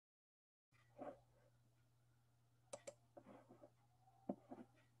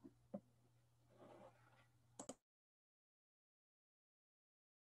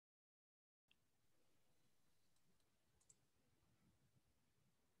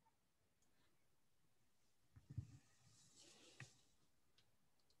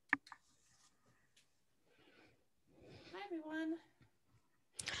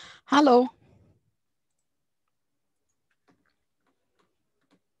Hello.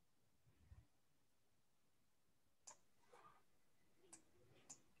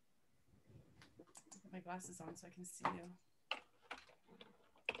 Put my glasses on so I can see you.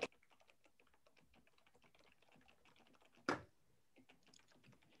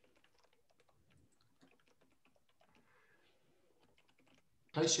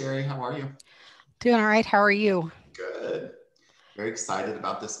 Hi, Sherri. How are you? Doing all right. How are you? Good. Very excited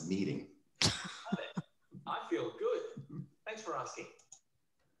about this meeting. I feel good. Thanks for asking.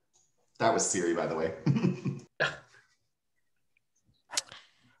 That was Siri, by the way.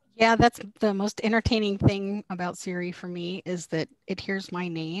 Yeah, that's the most entertaining thing about Siri for me is that it hears my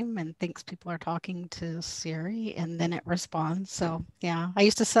name and thinks people are talking to Siri, and then it responds. So yeah, I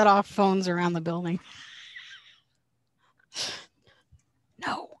used to set off phones around the building.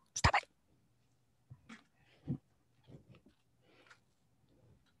 No, stop it.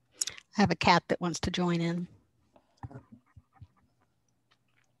 I have a cat that wants to join in.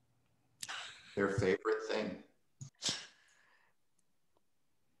 Their favorite thing.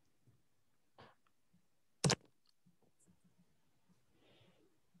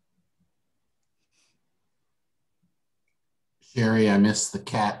 Sherri, I miss the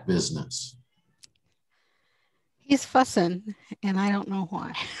cat business. He's fussing, and I don't know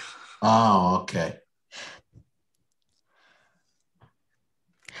why. Oh, okay.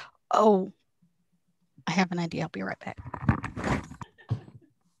 Oh, I have an idea. I'll be right back.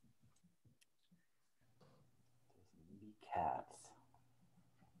 Cats.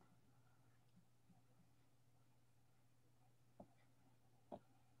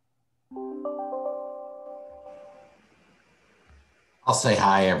 I'll say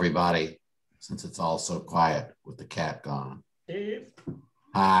hi, everybody, since it's all so quiet with the cat gone. Steve.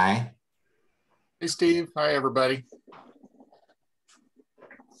 Hi. Hey, Steve. Hi, everybody.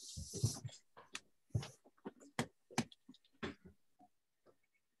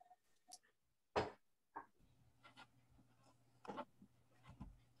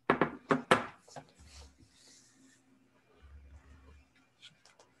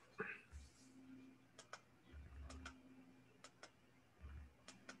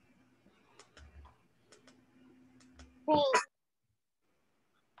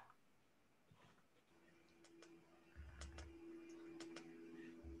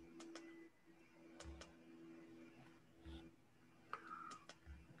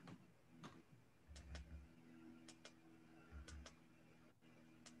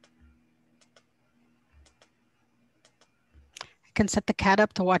 I can set the cat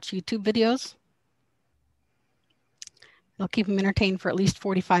up to watch YouTube videos. It'll keep him entertained for at least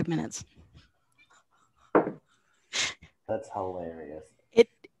 45 minutes. That's hilarious. It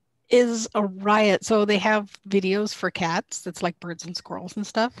is a riot. So they have videos for cats that's like birds and squirrels and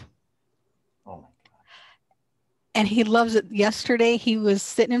stuff. Oh my God. And he loves it. Yesterday, he was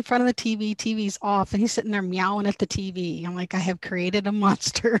sitting in front of the TV. TV's off, and he's sitting there meowing at the TV. I'm like, I have created a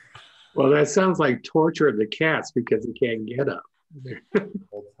monster. Well, that sounds like torture of the cats because they can't get up. That's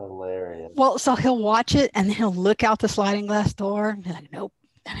hilarious. Well, so he'll watch it, and he'll look out the sliding glass door, and be like, nope.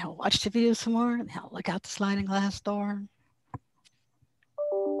 And he'll watch the video some more, and he'll look out the sliding glass door.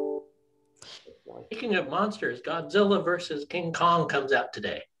 Speaking of monsters, Godzilla versus King Kong comes out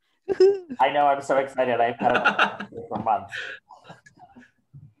today. I know, I'm so excited. I've had it for months.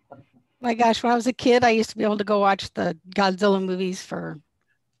 My gosh, when I was a kid, I used to be able to go watch the Godzilla movies for,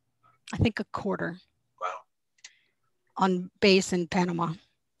 I think, a quarter. Wow. On base in Panama.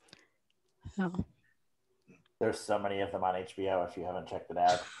 So. There's so many of them on HBO if you haven't checked it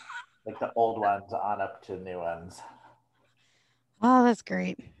out. Like the old ones on up to new ones. Oh, that's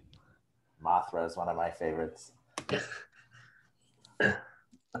great. Mothra is one of my favorites.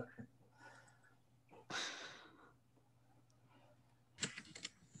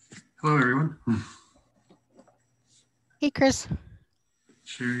 Hello, everyone. Hey, Chris.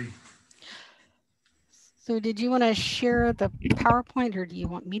 Sherri. So did you want to share the PowerPoint, or do you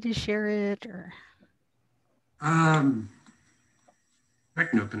want me to share it? Or I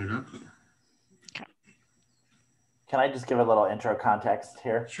can open it up. okay. Can I just give a little intro context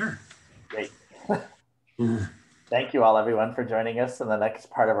here? Sure. Great. Thank you all, everyone, for joining us in the next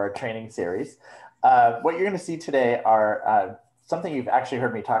part of our training series. What you're going to see today are something you've actually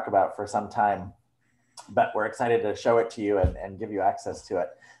heard me talk about for some time, but we're excited to show it to you and give you access to it.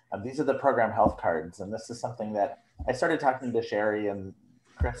 These are the program health cards, and this is something that I started talking to Sherri and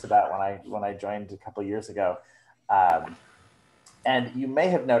Chris about when I joined a couple years ago. And you may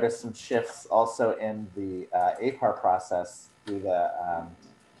have noticed some shifts also in the APAR process through the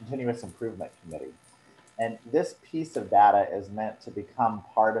Continuous Improvement Committee. And this piece of data is meant to become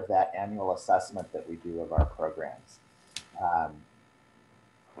part of that annual assessment that we do of our programs.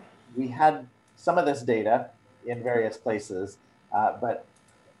 We had some of this data in various places, but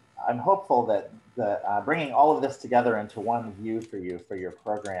I'm hopeful that bringing all of this together into one view for you for your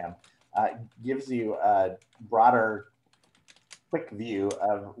program gives you a broader, quick view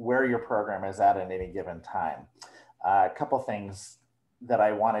of where your program is at any given time. A couple things that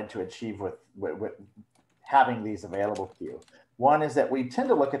I wanted to achieve with having these available to you. One is that we tend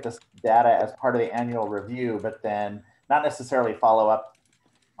to look at this data as part of the annual review, but then not necessarily follow up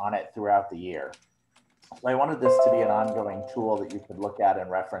on it throughout the year. So I wanted this to be an ongoing tool that you could look at and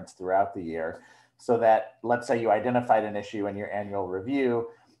reference throughout the year, so that, let's say you identified an issue in your annual review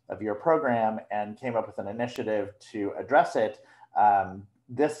of your program and came up with an initiative to address it.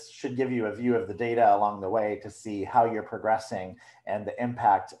 This should give you a view of the data along the way to see how you're progressing and the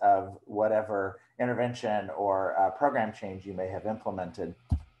impact of whatever intervention or program change you may have implemented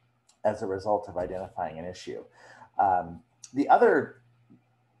as a result of identifying an issue. The other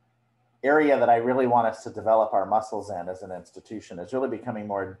area that I really want us to develop our muscles in as an institution is really becoming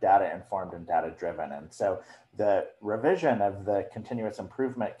more data informed and data driven. And so the revision of the Continuous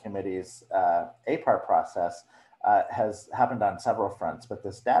Improvement Committee's APAR process has happened on several fronts, but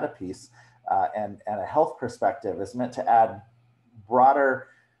this data piece and a health perspective is meant to add broader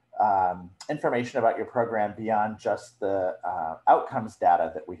information about your program beyond just the outcomes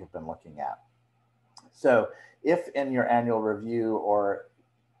data that we have been looking at. So if in your annual review, or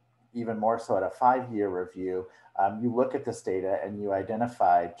even more so at a 5-year review, you look at this data and you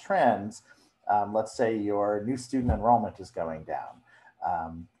identify trends, let's say your new student enrollment is going down.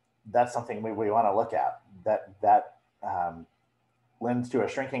 That's something we want to look at. That lends to a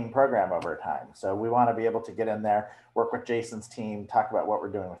shrinking program over time. So we want to be able to get in there, work with Jason's team, talk about what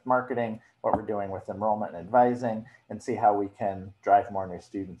we're doing with marketing, what we're doing with enrollment and advising, and see how we can drive more new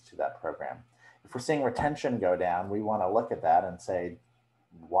students to that program. If we're seeing retention go down, we want to look at that and say,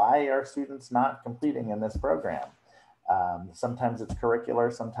 why are students not completing in this program? Sometimes it's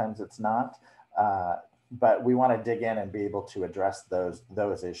curricular, sometimes it's not. But we want to dig in and be able to address those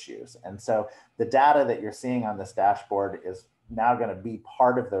issues. And so the data that you're seeing on this dashboard is now going to be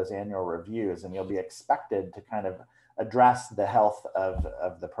part of those annual reviews, and you'll be expected to kind of address the health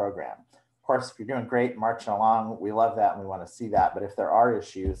of the program. Of course, if you're doing great, marching along, we love that and we want to see that. But if there are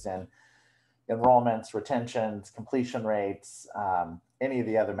issues in enrollments, retentions, completion rates, any of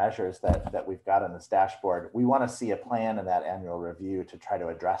the other measures that we've got on this dashboard, we want to see a plan in that annual review to try to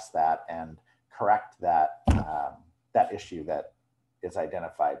address that and correct that, that issue that is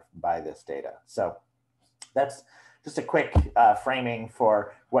identified by this data. So that's just a quick framing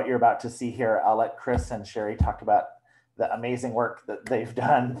for what you're about to see here. I'll let Chris and Sherri talk about the amazing work that they've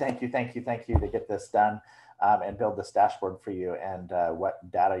done. Thank you to get this done and build this dashboard for you, and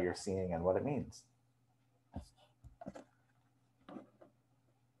what data you're seeing and what it means.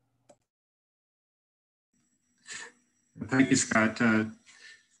 Thank you, Scott.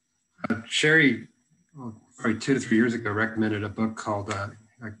 Sherri, probably 2 to 3 years ago, recommended a book called, I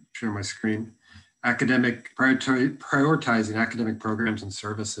can share my screen, Prioritizing Academic Programs and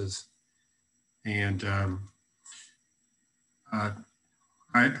Services. And I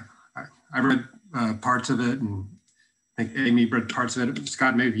read parts of it, and I think Amy read parts of it.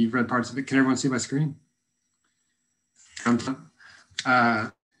 Scott, maybe you've read parts of it. Can everyone see my screen?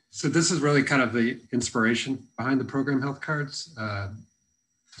 So this is really kind of the inspiration behind the program Healthcards,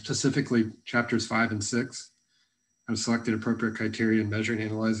 specifically chapters 5 and 6. I've selected appropriate criteria in measuring,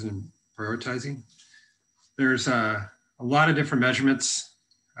 analyzing, and prioritizing. There's a lot of different measurements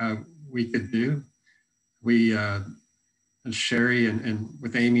we could do. We, and Sherri and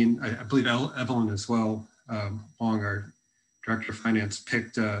with Amy, and I believe Evelyn as well, Long, our director of finance,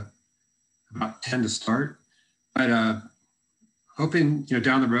 picked about 10 to start. But hoping,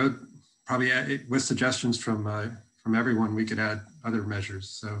 down the road, probably with suggestions from everyone, we could add other measures.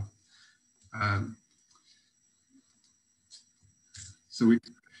 So,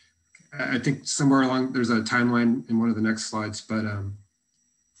 I think somewhere along there's a timeline in one of the next slides, but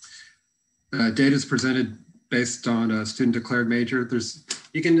data is presented based on a student declared major. Credit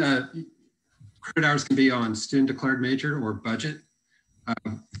hours can be on student declared major or budget.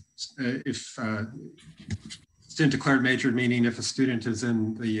 If student declared major, meaning if a student is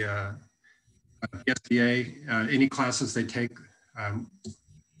in the SBA, any classes they take,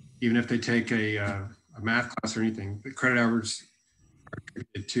 even if they take a math class or anything, the credit hours are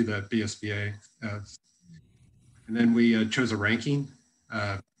attributed to the BSBA. And then we chose a ranking.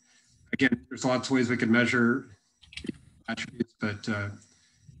 Again, there's lots of ways we could measure attributes, but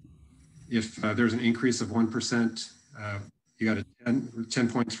if there's an increase of 1%, you got a 10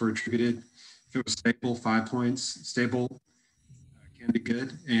 points for attributed. If it was stable, 5 points. Stable can be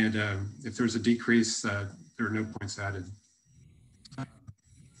good. And if there's a decrease, there are no points added. I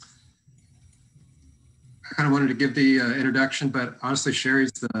kind of wanted to give the introduction, but honestly,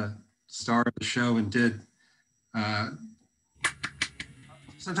 Sherri's the star of the show and did,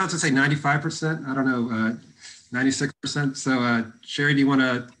 sometimes I say 95%, I don't know, 96%. So Sherri, do you want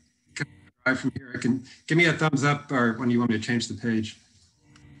to drive from here? I can give me a thumbs up or when you want me to change the page.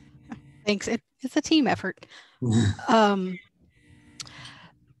 Thanks. It's a team effort.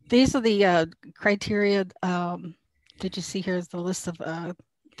 These are the criteria that you see here is the list of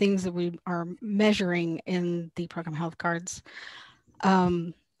things that we are measuring in the program health cards.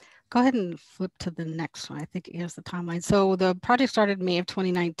 Go ahead and flip to the next one. I think it has the timeline. So the project started in May of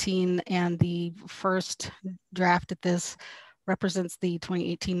 2019, and the first draft at this represents the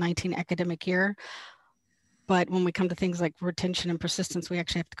 2018-19 academic year. But when we come to things like retention and persistence, we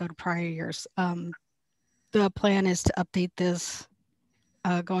actually have to go to prior years. The plan is to update this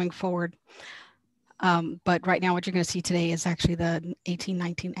going forward. But right now, what you're going to see today is actually the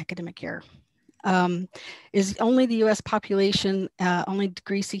 18-19 academic year. Is only the U.S. population, only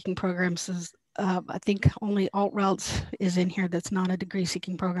degree-seeking programs is, I think only alt routes is in here that's not a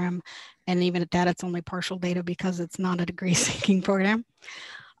degree-seeking program. And even at that, it's only partial data because it's not a degree-seeking program.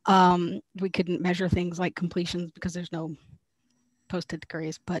 We couldn't measure things like completions because there's no posted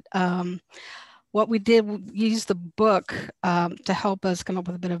degrees. But what we did, we used the book to help us come up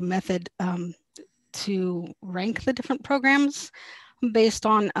with a bit of method to rank the different programs based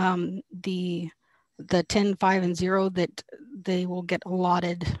on the 10, 5, and 0 that they will get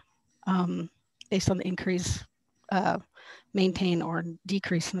allotted based on the increase, maintain, or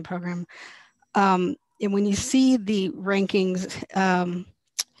decrease in the program. And when you see the rankings,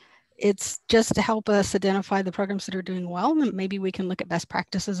 it's just to help us identify the programs that are doing well, and maybe we can look at best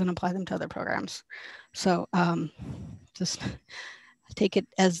practices and apply them to other programs. So just take it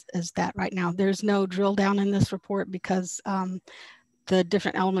as that right now. There's no drill down in this report because the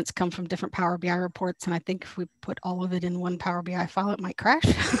different elements come from different Power BI reports. And I think if we put all of it in one Power BI file, it might crash.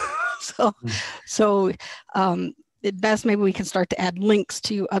 So at best, maybe we can start to add links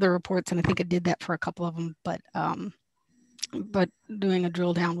to other reports. And I think I did that for a couple of them, but doing a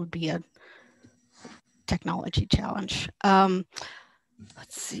drill down would be a technology challenge. Let's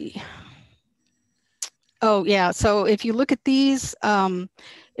see. Oh yeah, so if you look at these,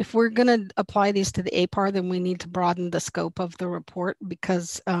 if we're going to apply these to the APAR, then we need to broaden the scope of the report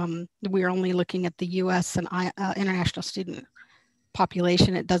because we're only looking at the US and international student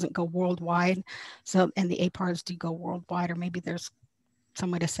population. It doesn't go worldwide. So, and the APARs do go worldwide, or maybe there's some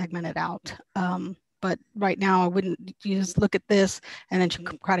way to segment it out. But right now I wouldn't just look at this and then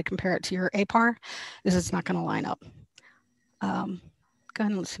try to compare it to your APAR because it's not going to line up. Go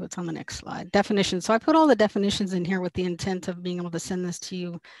ahead and let's see what's on the next slide. Definitions. So I put all the definitions in here with the intent of being able to send this to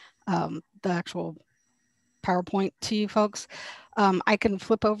you, the actual PowerPoint to you folks. I can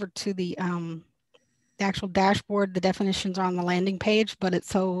flip over to the actual dashboard. The definitions are on the landing page, but it's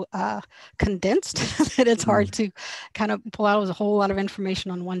so condensed that it's hard to kind of pull out. There's a whole lot of information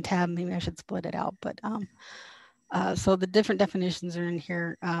on one tab. Maybe I should split it out. But so the different definitions are in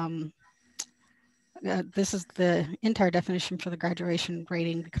here. This is the entire definition for the graduation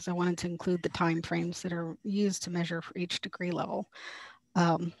rating because I wanted to include the time frames that are used to measure for each degree level.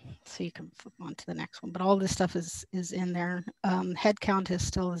 So you can flip on to the next one, but all this stuff is in there. Head count is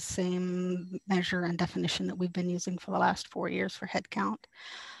still the same measure and definition that we've been using for the last 4 years for head count.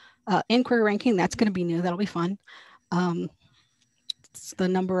 Inquiry ranking, that's going to be new. That'll be fun. It's the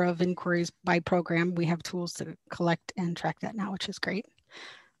number of inquiries by program. We have tools to collect and track that now, which is great.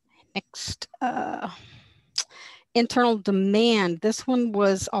 Next, internal demand. This one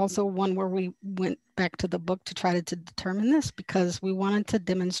was also one where we went back to the book to try to determine this because we wanted to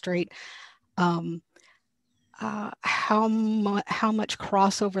demonstrate how much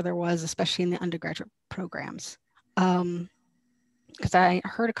crossover there was, especially in the undergraduate programs. Because I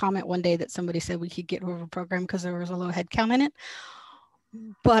heard a comment one day that somebody said we could get over a program because there was a low head count in it.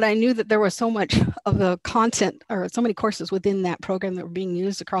 But I knew that there was so much of the content or so many courses within that program that were being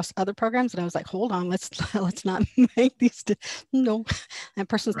used across other programs. And I was like, hold on, let's not make these. No, that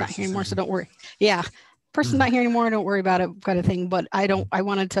person's not here anymore. So don't worry. Yeah. Person's not here anymore. Don't worry about it kind of thing. But I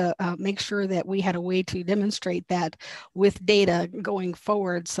wanted to make sure that we had a way to demonstrate that with data going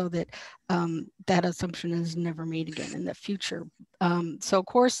forward so that that assumption is never made again in the future. So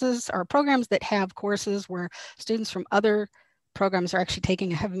courses are programs that have courses where students from other programs are actually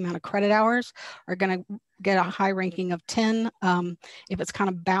taking a heavy amount of credit hours are going to get a high ranking of 10. If it's kind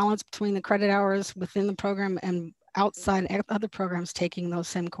of balanced between the credit hours within the program and outside other programs taking those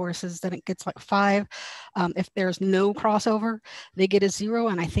same courses, then it gets like 5. If there's no crossover, they get a 0.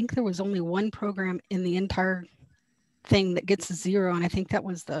 And I think there was only one program in the entire thing that gets a 0. And I think that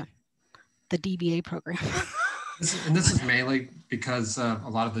was the DBA program. And this is mainly because a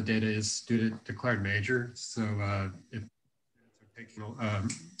lot of the data is student declared major. So if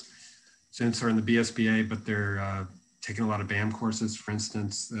students are in the BSBA, but they're taking a lot of BAM courses, for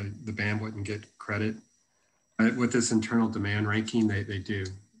instance, the BAM wouldn't get credit. With this internal demand ranking, they do.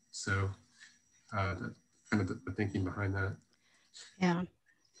 So that's kind of the thinking behind that. Yeah.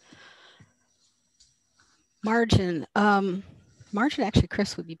 Margin. Margin, actually,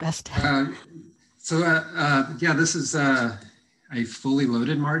 Chris would be best. Yeah, this is a fully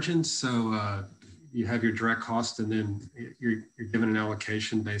loaded margin. So you have your direct cost, and then you're given an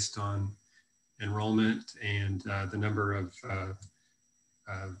allocation based on enrollment and the number of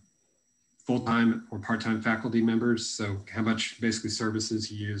full-time or part-time faculty members. So how much basically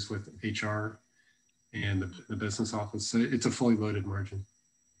services you use with HR and the business office. So it's a fully loaded margin.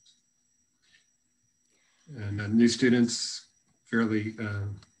 And new students, fairly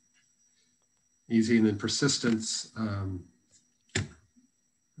easy. And then persistence,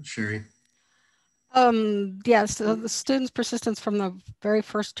 Sherri. Yeah, so the students' persistence from the very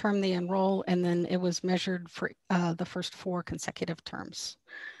first term they enroll, and then it was measured for the first 4 consecutive terms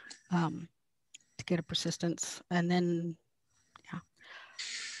to get a persistence. And then, yeah.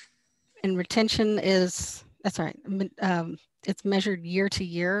 And retention is, that's all right. It's measured year to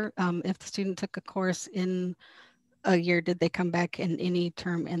year. If the student took a course in a year, did they come back in any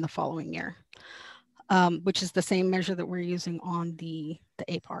term in the following year? Which is the same measure that we're using on the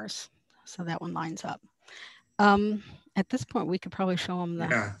APARS. So that one lines up. At this point, we could probably show them the.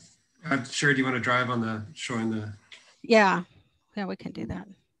 Yeah. Sherri, do you want to drive on showing the? Yeah, we can do that.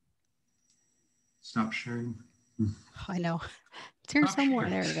 Stop sharing. I know. It's here somewhere.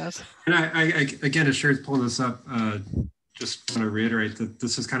 There it goes. And I again, as Sherri's pulling this up, just want to reiterate that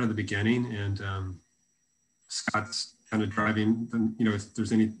this is kind of the beginning, and Scott's kind of driving. If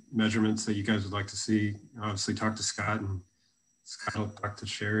there's any measurements that you guys would like to see, obviously talk to Scott, and Scott will talk to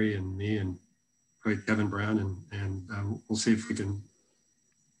Sherri and me and probably Kevin Brown, and we'll see if we can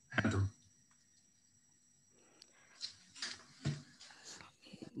add them.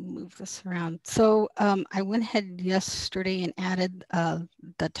 Move this around. So I went ahead yesterday and added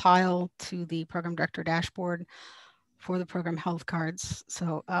the tile to the program director dashboard for the program Healthcards.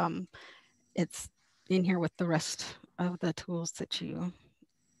 So it's in here with the rest of the tools that you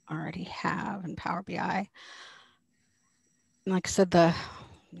already have in Power BI. And like I said, let's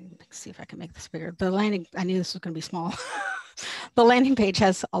see if I can make this bigger. The landing, I knew this was going to be small. The landing page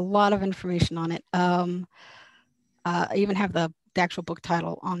has a lot of information on it. I even have the actual book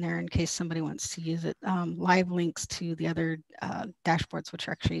title on there in case somebody wants to use it. Live links to the other dashboards, which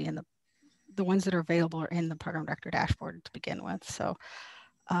are actually in the ones that are available are in the program director dashboard to begin with. So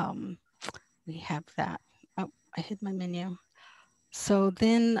we have that. Oh, I hid my menu. So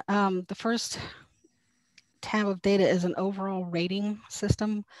then the first tab of data is an overall rating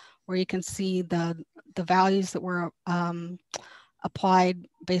system where you can see the values that were applied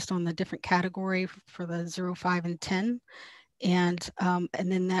based on the different category for the 0, 5, and 10. And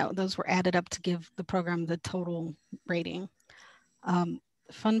then those were added up to give the program the total rating. The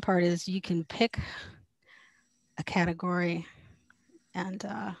fun part is you can pick a category and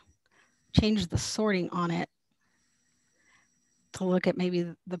change the sorting on it to look at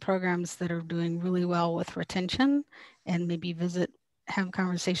maybe the programs that are doing really well with retention, and maybe have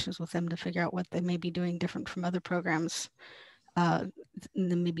conversations with them to figure out what they may be doing different from other programs, and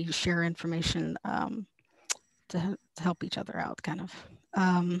then maybe share information to help each other out, kind of.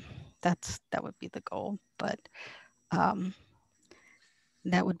 That would be the goal, but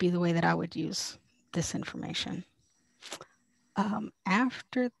that would be the way that I would use this information.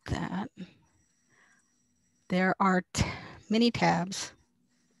 After that, there are many tabs.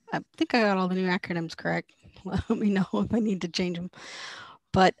 I think I got all the new acronyms correct. Let me know if I need to change them.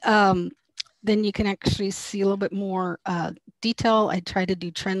 But then you can actually see a little bit more detail. I tried to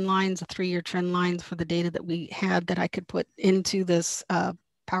do trend lines, 3-year trend lines for the data that we had that I could put into this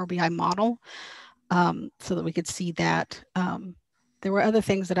Power BI model so that we could see that. There were other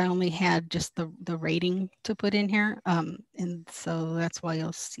things that I only had just the rating to put in here. And so that's why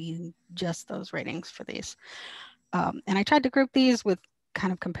you'll see just those ratings for these. And I tried to group these with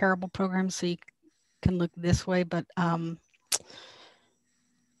kind of comparable programs so you can look this way, but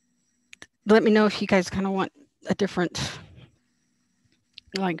let me know if you guys kind of want a different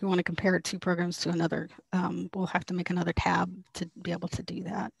like you want to compare two programs to another, we'll have to make another tab to be able to do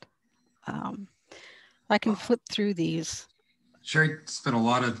that. I can flip through these. Sherri spent a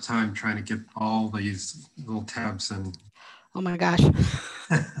lot of time trying to get all these little tabs in. Oh my gosh.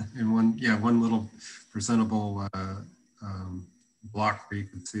 In one little presentable block where you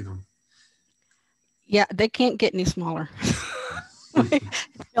can see them. Yeah, they can't get any smaller.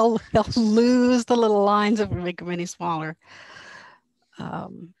 they'll lose the little lines if we make them any smaller. I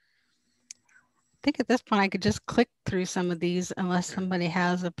think at this point I could just click through some of these unless somebody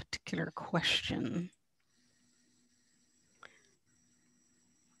has a particular question.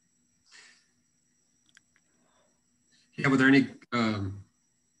 Yeah, were there any, I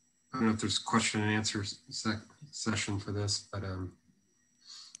don't know if there's question and answer session for this, but.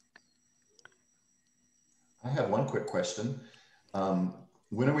 I have one quick question.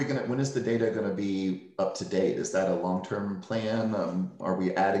 When is the data gonna be up to date? Is that a long-term plan? Are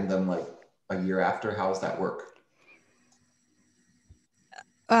we adding them like a year after? How does that work?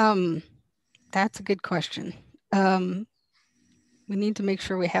 That's a good question. We need to make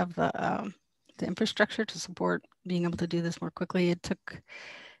sure we have the infrastructure to support being able to do this more quickly. It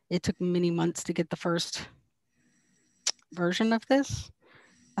took many months to get the first version of this.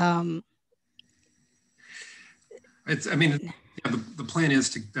 The plan is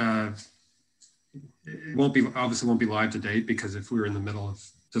to, it obviously won't be live to date, because if we were in the middle of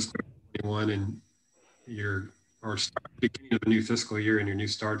fiscal 21 and beginning of a new fiscal year and your new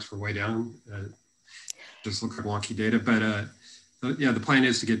starts were way down, just look like wonky data. But the plan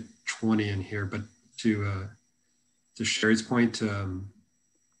is to get 20 in here, but to Sherri's point, we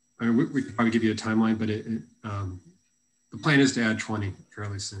could probably give you a timeline, but the plan is to add 20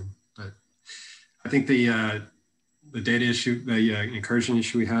 fairly soon. But I think the data issue, the incursion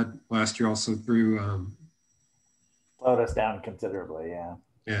issue we had last year also threw slowed us down considerably. Yeah.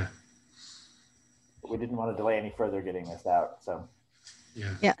 Yeah. But we didn't want to delay any further getting this out. So.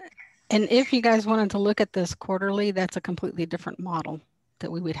 Yeah. Yeah. And if you guys wanted to look at this quarterly, that's a completely different model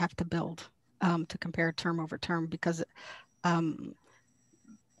that we would have to build to compare term over term, because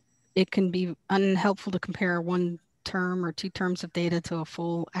it can be unhelpful to compare one term or two terms of data to a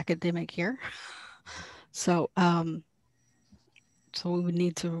full academic year. So, so we would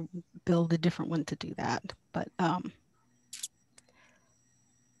need to build a different one to do that. But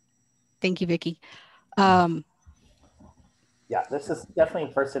thank you, Vicki. Yeah, this is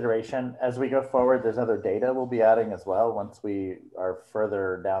definitely first iteration. As we go forward, there's other data we'll be adding as well once we are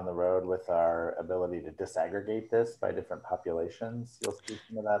further down the road with our ability to disaggregate this by different populations. You'll see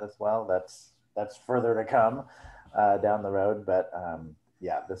some of that as well. That's further to come down the road. But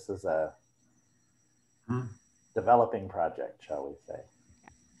yeah, this is a developing project, shall we say.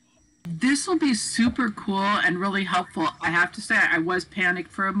 This will be super cool and really helpful. I have to say, I was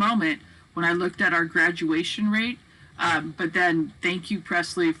panicked for a moment when I looked at our graduation rate. But then thank you,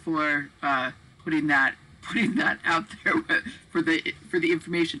 Presley, for putting that out there for the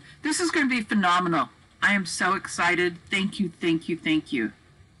information. This is going to be phenomenal. I am so excited. Thank you, thank you, thank you.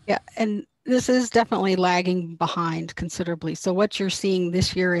 Yeah, and this is definitely lagging behind considerably. So what you're seeing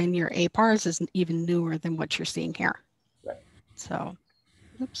this year in your APARs is even newer than what you're seeing here. Right. So,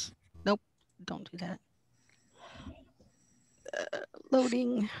 oops, nope, don't do that.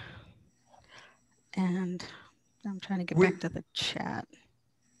 Loading. And I'm trying to get back to the chat.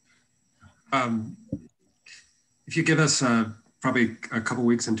 If you give us probably a couple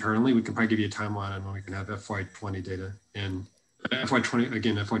weeks internally, we can probably give you a timeline on when we can have FY20 data. And FY20,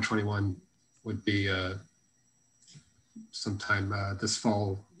 again, FY21 would be sometime this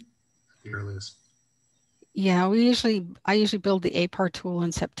fall at the earliest. Yeah, I usually build the APAR tool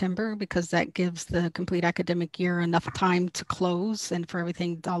in September, because that gives the complete academic year enough time to close and for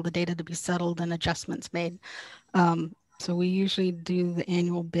everything, all the data to be settled and adjustments made. So we usually do the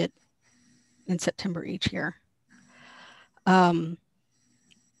annual bit in September each year. Yeah,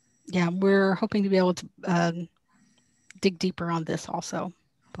 we're hoping to be able to dig deeper on this also,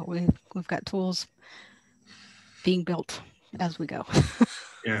 but we've got tools being built as we go.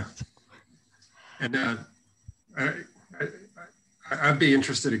 Yeah. And I'd be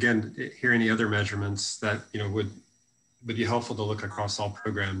interested, again, hear any other measurements that would be helpful to look across all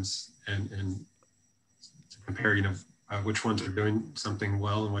programs and to compare which ones are doing something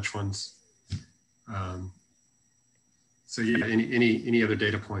well and which ones. So yeah, any other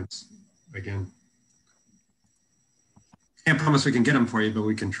data points, again. Can't promise we can get them for you, but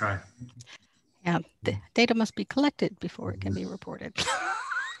we can try. Yeah, the data must be collected before it can be reported.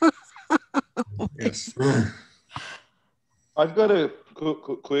 Yes. I've got a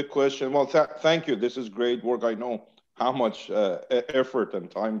quick question. Well, thank you. This is great work, I know. how much effort and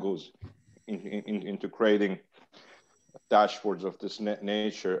time goes into creating dashboards of this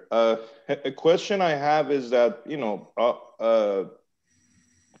nature. A question I have is that, you know,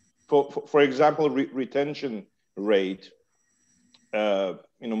 for example, retention rate,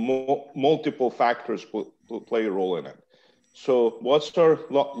 you know, multiple factors play a role in it. So what's our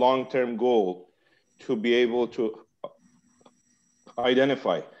long-term goal to be able to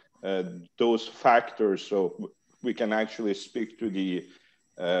identify those factors so we can actually speak to the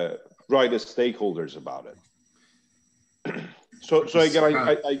right stakeholders about it? So again,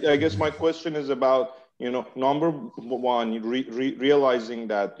 I guess my question is about, you know, number one, realizing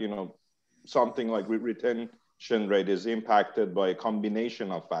that, you know, something like retention rate is impacted by a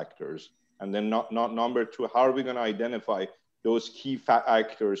combination of factors. And then not number two, how are we going to identify those key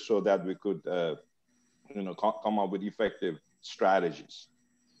factors so that we could, you know, come up with effective strategies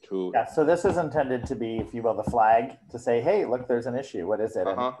to. Yeah, so this is intended to be, if you will, the flag to say, hey, look, there's an issue. What is it?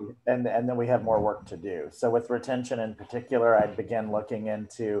 And then we have more work to do. So with retention in particular, I'd begin looking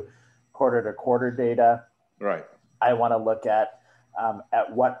into quarter-to-quarter data. Right. I want to look at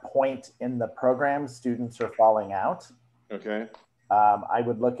what point in the program students are falling out. Okay. I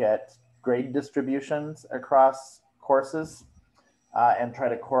would look at grade distributions across courses and try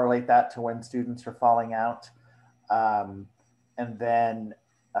to correlate that to when students are falling out. And then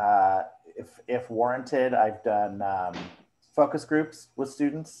if warranted, I've done focus groups with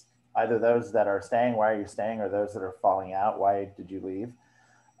students, either those that are staying, why are you staying, or those that are falling out, why did you leave?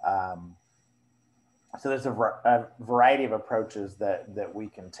 So there's a variety of approaches that we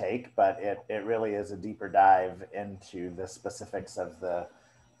can take, but it really is a deeper dive into the specifics of the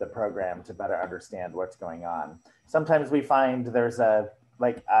program to better understand what's going on. Sometimes we find there's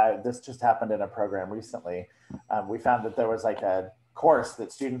this just happened in a program recently. We found that there was like a course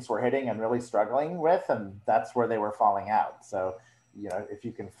that students were hitting and really struggling with, and that's where they were falling out. So, you know, if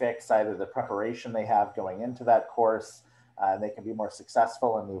you can fix either the preparation they have going into that course, they can be more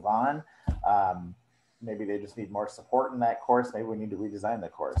successful and move on. Maybe they just need more support in that course. Maybe we need to redesign the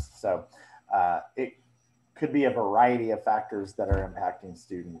course. So it could be a variety of factors that are impacting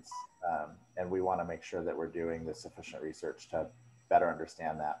students. And we want to make sure that we're doing the sufficient research to better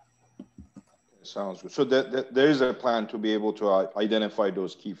understand that. Sounds good. So there is a plan to be able to identify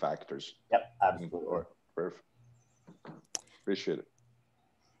those key factors. Yep, absolutely. Perfect. Appreciate it.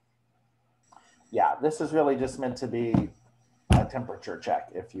 Yeah, this is really just meant to be a temperature check,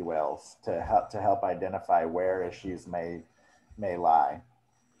 if you will, to help identify where issues may lie.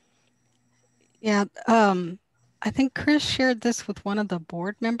 Yeah, I think Chris shared this with one of the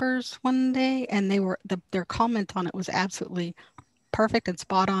board members one day, and their comment on it was absolutely perfect and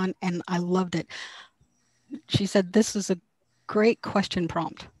spot on, and I loved it. She said, "This is a great question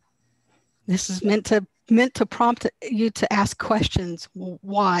prompt. This is meant to prompt you to ask questions,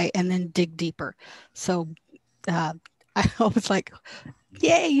 why, and then dig deeper." So I was like,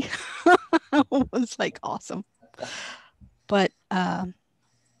 "Yay!" It was like awesome. But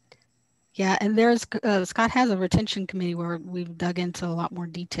yeah, and there's Scott has a retention committee where we've dug into a lot more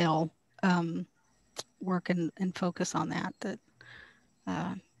detail work and focus on that.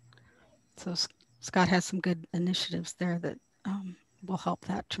 So Scott has some good initiatives there that will help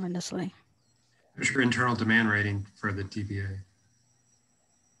that tremendously. There's your internal demand rating for the DBA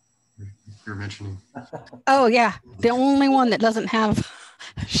you're mentioning. Oh yeah, the only one that doesn't have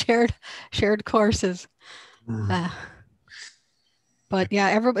shared courses. But yeah,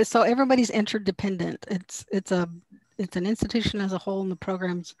 everybody's interdependent. It's an institution as a whole, and the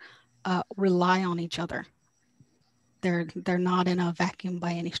programs rely on each other. They're not in a vacuum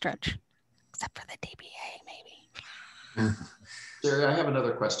by any stretch, except for the DBA maybe. Sherri, I have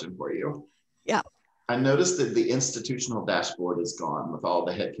another question for you. Yeah. I noticed that the institutional dashboard is gone with all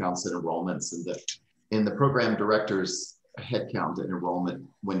the headcounts and enrollments, and in the program director's headcount and enrollment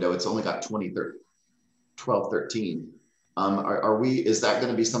window, it's only got 12, 13. Is that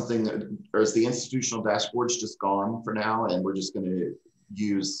going to be something, or is the institutional dashboards just gone for now, and we're just going to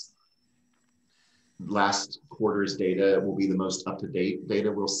use last quarter's data will be the most up-to-date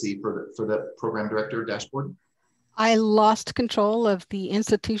data we'll see for the program director dashboard? I lost control of the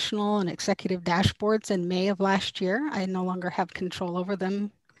institutional and executive dashboards in May of last year. I no longer have control over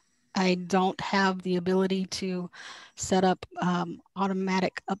them. I don't have the ability to set up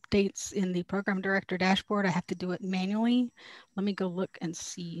automatic updates in the program director dashboard. I have to do it manually. Let me go look and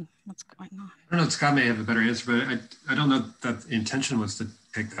see what's going on. I don't know, Scott may have a better answer, but I don't know that the intention was to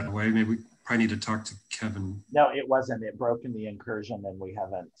take that away. Maybe we probably need to talk to Kevin. No, it wasn't. It broke in the incursion and we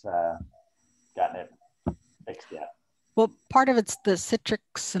haven't gotten it fixed yet. Well, part of it's the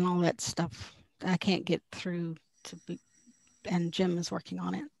Citrix and all that stuff. I can't get through to be, and Jim is working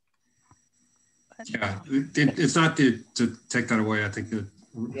on it. But, yeah, it's not to take that away. I think that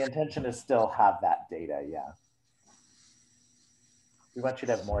the intention is still have that data. Yeah. We want you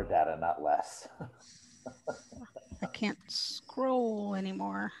to have more data, not less. I can't scroll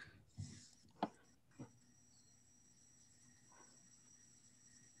anymore.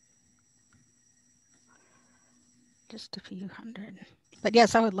 Just a few hundred. But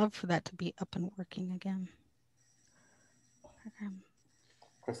yes, I would love for that to be up and working again.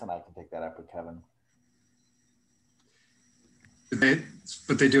 Chris and I can take that up with Kevin.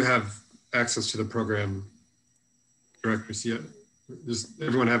 But they do have access to the program directors. Yeah. Does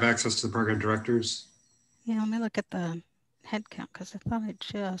everyone have access to the program directors? Yeah, let me look at the head count because I thought I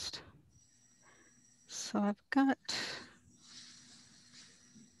just. So I've got.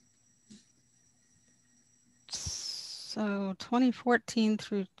 So 2014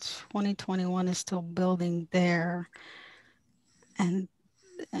 through 2021 is still building there. And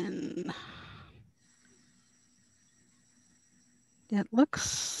it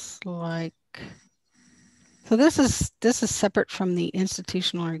looks like, so this is separate from the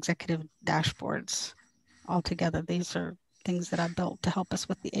institutional or executive dashboards altogether. These are things that I built to help us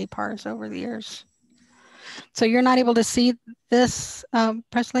with the APARs over the years. So you're not able to see this,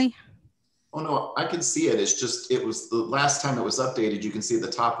 Presley? Oh no, I can see it. It's just, it was the last time it was updated. You can see the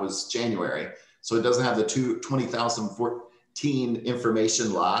top was January. So it doesn't have the 2014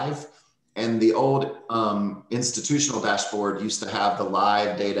 information live. And the old institutional dashboard used to have the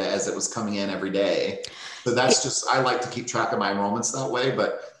live data as it was coming in every day. So that's just, I like to keep track of my enrollments that way,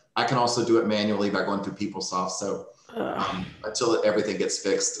 but I can also do it manually by going through PeopleSoft. So until everything gets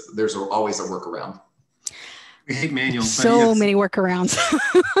fixed, there's always a workaround. We hate manual. So many workarounds.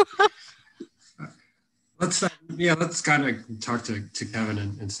 Let's let's kind of talk to Kevin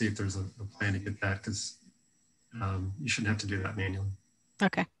and see if there's a plan to get that, because you shouldn't have to do that manually.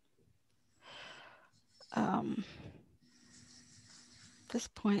 Okay. At this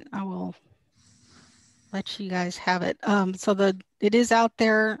point, I will let you guys have it. So it is out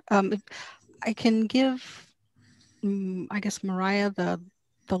there. I can give, I guess, Mariah the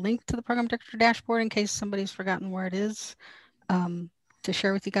link to the program director dashboard in case somebody's forgotten where it is, to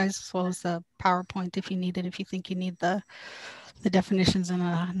share with you guys, as well as the PowerPoint if you need it. If you think you need the definitions in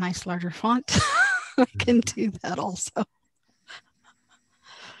a nice larger font, I can do that also.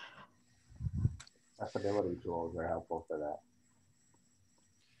 Accessibility tools are helpful for that.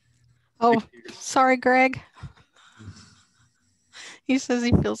 Oh, sorry, Greg. He says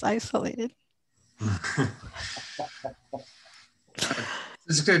he feels isolated.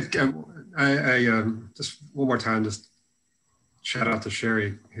 It's good. I just one more time, just shout out to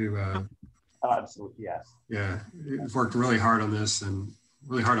Sherri, who absolutely, yes, yeah, worked really hard on this, and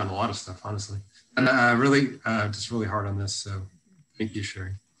really hard on a lot of stuff, honestly, and really just really hard on this. So thank you,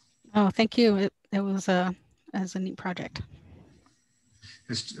 Sherri. Oh, thank you. It was a neat project.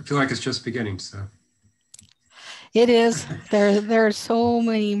 I feel like it's just beginning. So it is. There are so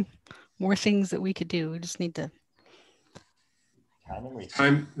many more things that we could do. We just need to.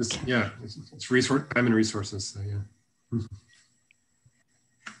 Time is, yeah, it's resource, time and resources. So yeah.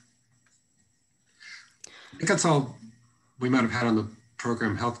 I think that's all we might have had on the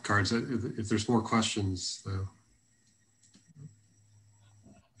program Healthcards. If there's more questions, though,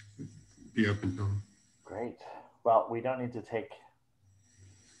 be open to them. Great. Well, we don't need to take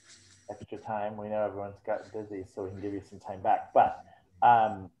extra time. We know everyone's gotten busy, so we can give you some time back. But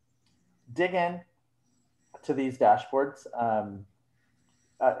dig in to these dashboards.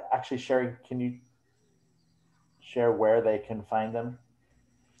 Actually, Sherri, can you share where they can find them?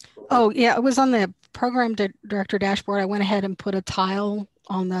 Oh, yeah, it was on the program director dashboard. I went ahead and put a tile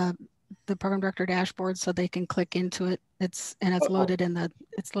on the program director dashboard so they can click into it. It's loaded in the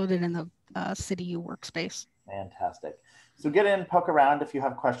CityU workspace. Fantastic. So get in, poke around if you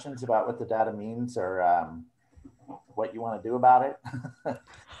have questions about what the data means or what you want to do about it.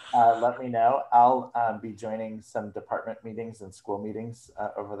 Let me know. I'll be joining some department meetings and school meetings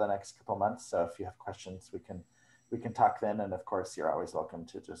over the next couple months. So if you have questions, we can talk then. And of course, you're always welcome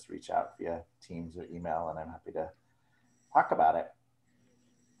to just reach out via Teams or email, and I'm happy to talk about it.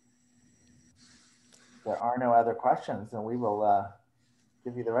 If there are no other questions, then we will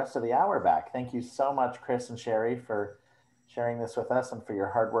give you the rest of the hour back. Thank you so much, Chris and Sherri, for sharing this with us and for your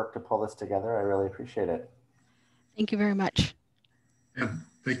hard work to pull this together. I really appreciate it. Thank you very much. Yeah,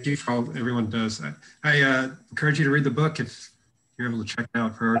 thank you for all everyone does. I encourage you to read the book if you're able to check it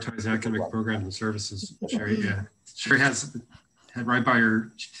out, Prioritizing Academic Programs and Services. Sherri, yeah. Sherri has right by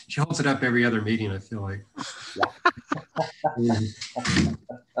her, she holds it up every other meeting, I feel like. Yeah.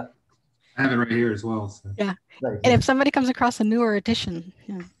 I have it right here as well. So. Yeah, Nice. And if somebody comes across a newer edition,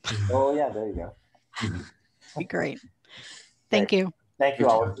 yeah, Oh yeah, there you go. that'd be great. Thank you. Thank you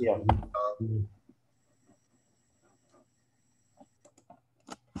all. See you.